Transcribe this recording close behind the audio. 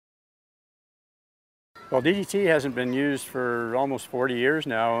Well, DDT hasn't been used for almost 40 years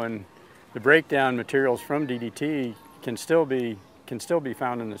now, and the breakdown materials from DDT can still be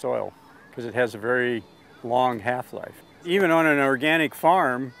found in the soil because it has a very long half-life. Even on an organic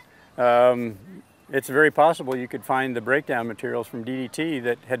farm, it's very possible you could find the breakdown materials from DDT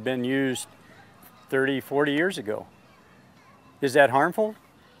that had been used 30, 40 years ago. Is that harmful?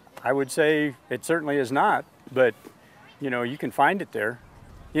 I would say it certainly is not, but you know, you can find it there.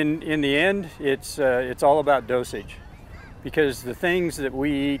 In the end, it's all about dosage, because the things that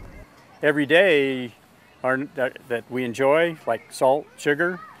we eat every day that we enjoy, like salt,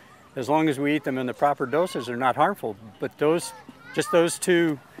 sugar, as long as we eat them in the proper doses, are not harmful. But those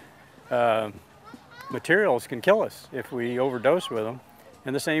two materials can kill us if we overdose with them.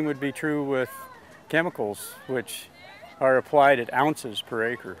 And the same would be true with chemicals, which are applied at ounces per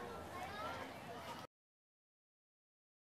acre.